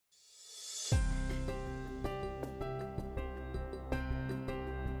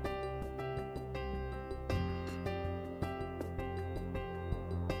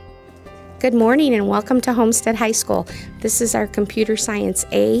Good morning and welcome to Homestead High School. This is our Computer Science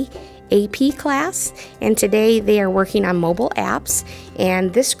A AP class, and today they are working on mobile apps,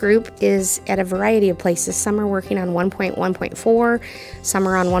 and this group is at a variety of places. Some are working on 1.1.4, some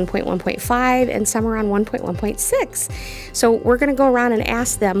are on 1.1.5, and some are on 1.1.6. So we're going to go around and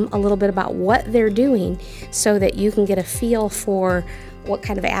ask them a little bit about what they're doing so that you can get a feel for what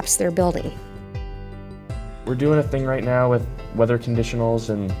kind of apps they're building. We're doing a thing right now with weather conditionals,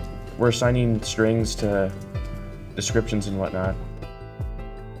 and we're assigning strings to descriptions and whatnot.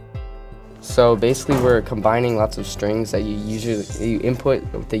 So basically we're combining lots of strings that you input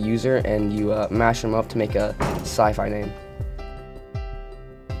with the user and you mash them up to make a sci-fi name.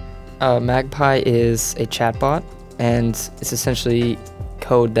 Magpie is a chatbot, and it's essentially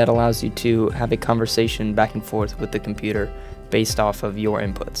code that allows you to have a conversation back and forth with the computer based off of your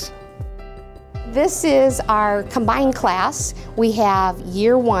inputs. This is our combined class. We have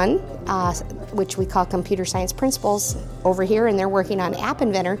year one, which we call Computer Science Principles over here, and they're working on App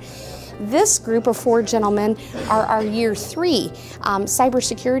Inventor. This group of four gentlemen are our year three.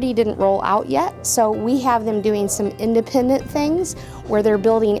 Cybersecurity didn't roll out yet, so we have them doing some independent things where they're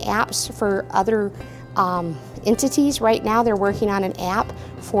building apps for other entities. Right now they're working on an app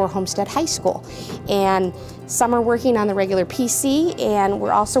for Homestead High School, and some are working on the regular PC, and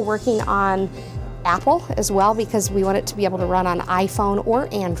we're also working on Apple as well because we want it to be able to run on iPhone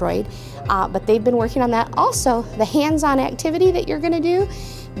or Android, but they've been working on that. Also, the hands-on activity that you're going to do,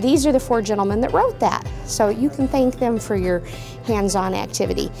 these are the four gentlemen that wrote that, so you can thank them for your hands-on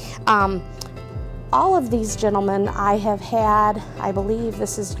activity. All of these gentlemen I have had, I believe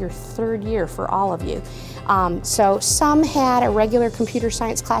this is your third year for all of you. So some had a regular computer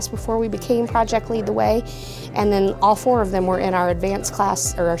science class before we became Project Lead the Way, and then all four of them were in our advanced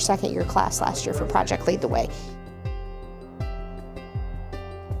class, or our second year class last year for Project Lead the Way.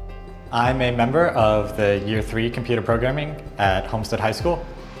 I'm a member of the Year 3 computer programming at Homestead High School.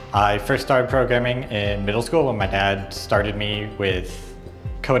 I first started programming in middle school when my dad started me with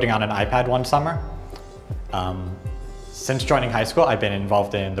coding on an iPad one summer. Since joining high school, I've been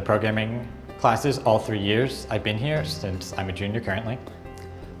involved in the programming classes all 3 years I've been here, since I'm a junior currently.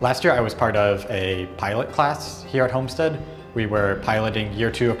 Last year I was part of a pilot class here at Homestead. We were piloting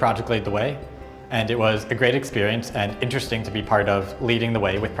year 2 of Project Lead the Way, and it was a great experience and interesting to be part of leading the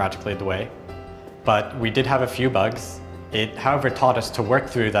way with Project Lead the Way. But we did have a few bugs. It, however, taught us to work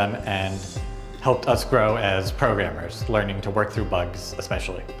through them and helped us grow as programmers, learning to work through bugs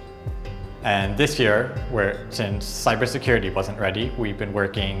especially. And this year, since cybersecurity wasn't ready, we've been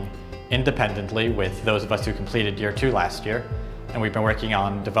working independently with those of us who completed year 2 last year, and we've been working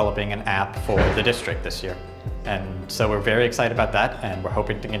on developing an app for the district this year. And so we're very excited about that, and we're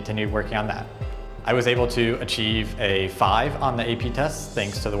hoping to continue working on that. I was able to achieve a 5 on the AP test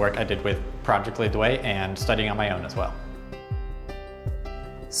thanks to the work I did with Project Lead the Way and studying on my own as well.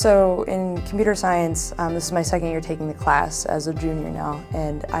 So in computer science, this is my second year taking the class as a junior now,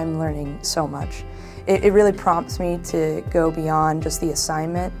 and I'm learning so much. It really prompts me to go beyond just the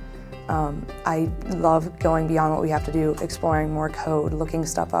assignment. I love going beyond what we have to do, exploring more code, looking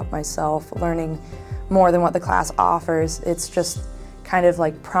stuff up myself, learning more than what the class offers. It's just kind of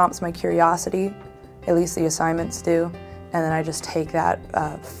like prompts my curiosity, at least the assignments do, and then I just take that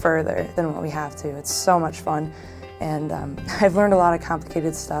further than what we have to. It's so much fun. And I've learned a lot of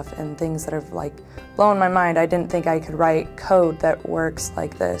complicated stuff and things that have like blown my mind. I didn't think I could write code that works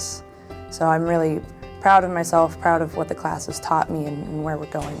like this. So I'm really proud of myself, proud of what the class has taught me and where we're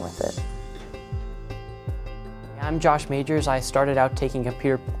going with it. I'm Josh Majors. I started out taking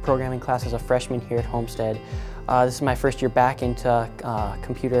computer programming class as a freshman here at Homestead. This is my first year back into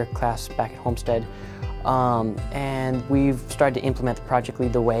computer class back at Homestead. And we've started to implement the Project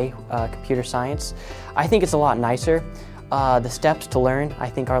Lead the Way computer science. I think it's a lot nicer. The steps to learn, I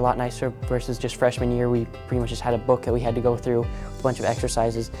think, are a lot nicer versus just freshman year. We pretty much just had a book that we had to go through with a bunch of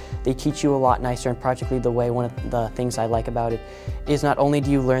exercises. They teach you a lot nicer in Project Lead the Way. One of the things I like about it is not only do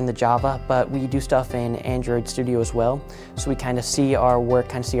you learn the Java, but we do stuff in Android Studio as well. So we kind of see our work,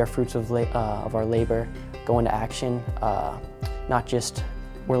 kind of see our fruits of our labor go into action. Not just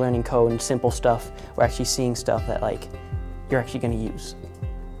we're learning code and simple stuff, we're actually seeing stuff that like you're actually going to use.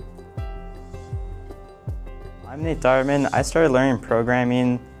 I'm Nate Darman. I started learning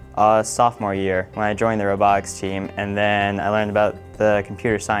programming sophomore year when I joined the robotics team, and then I learned about the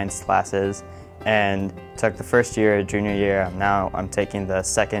computer science classes and took the first year, junior year. Now I'm taking the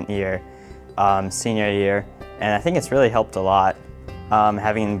second year, senior year, and I think it's really helped a lot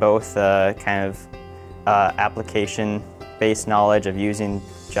having both kind of application-based knowledge of using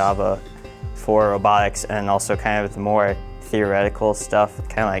Java for robotics and also kind of the more theoretical stuff,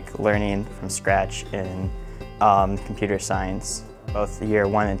 kind of like learning from scratch in computer science. Both year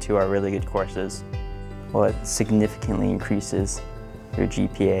 1 and 2 are really good courses. Well, it significantly increases your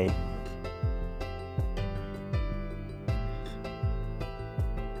GPA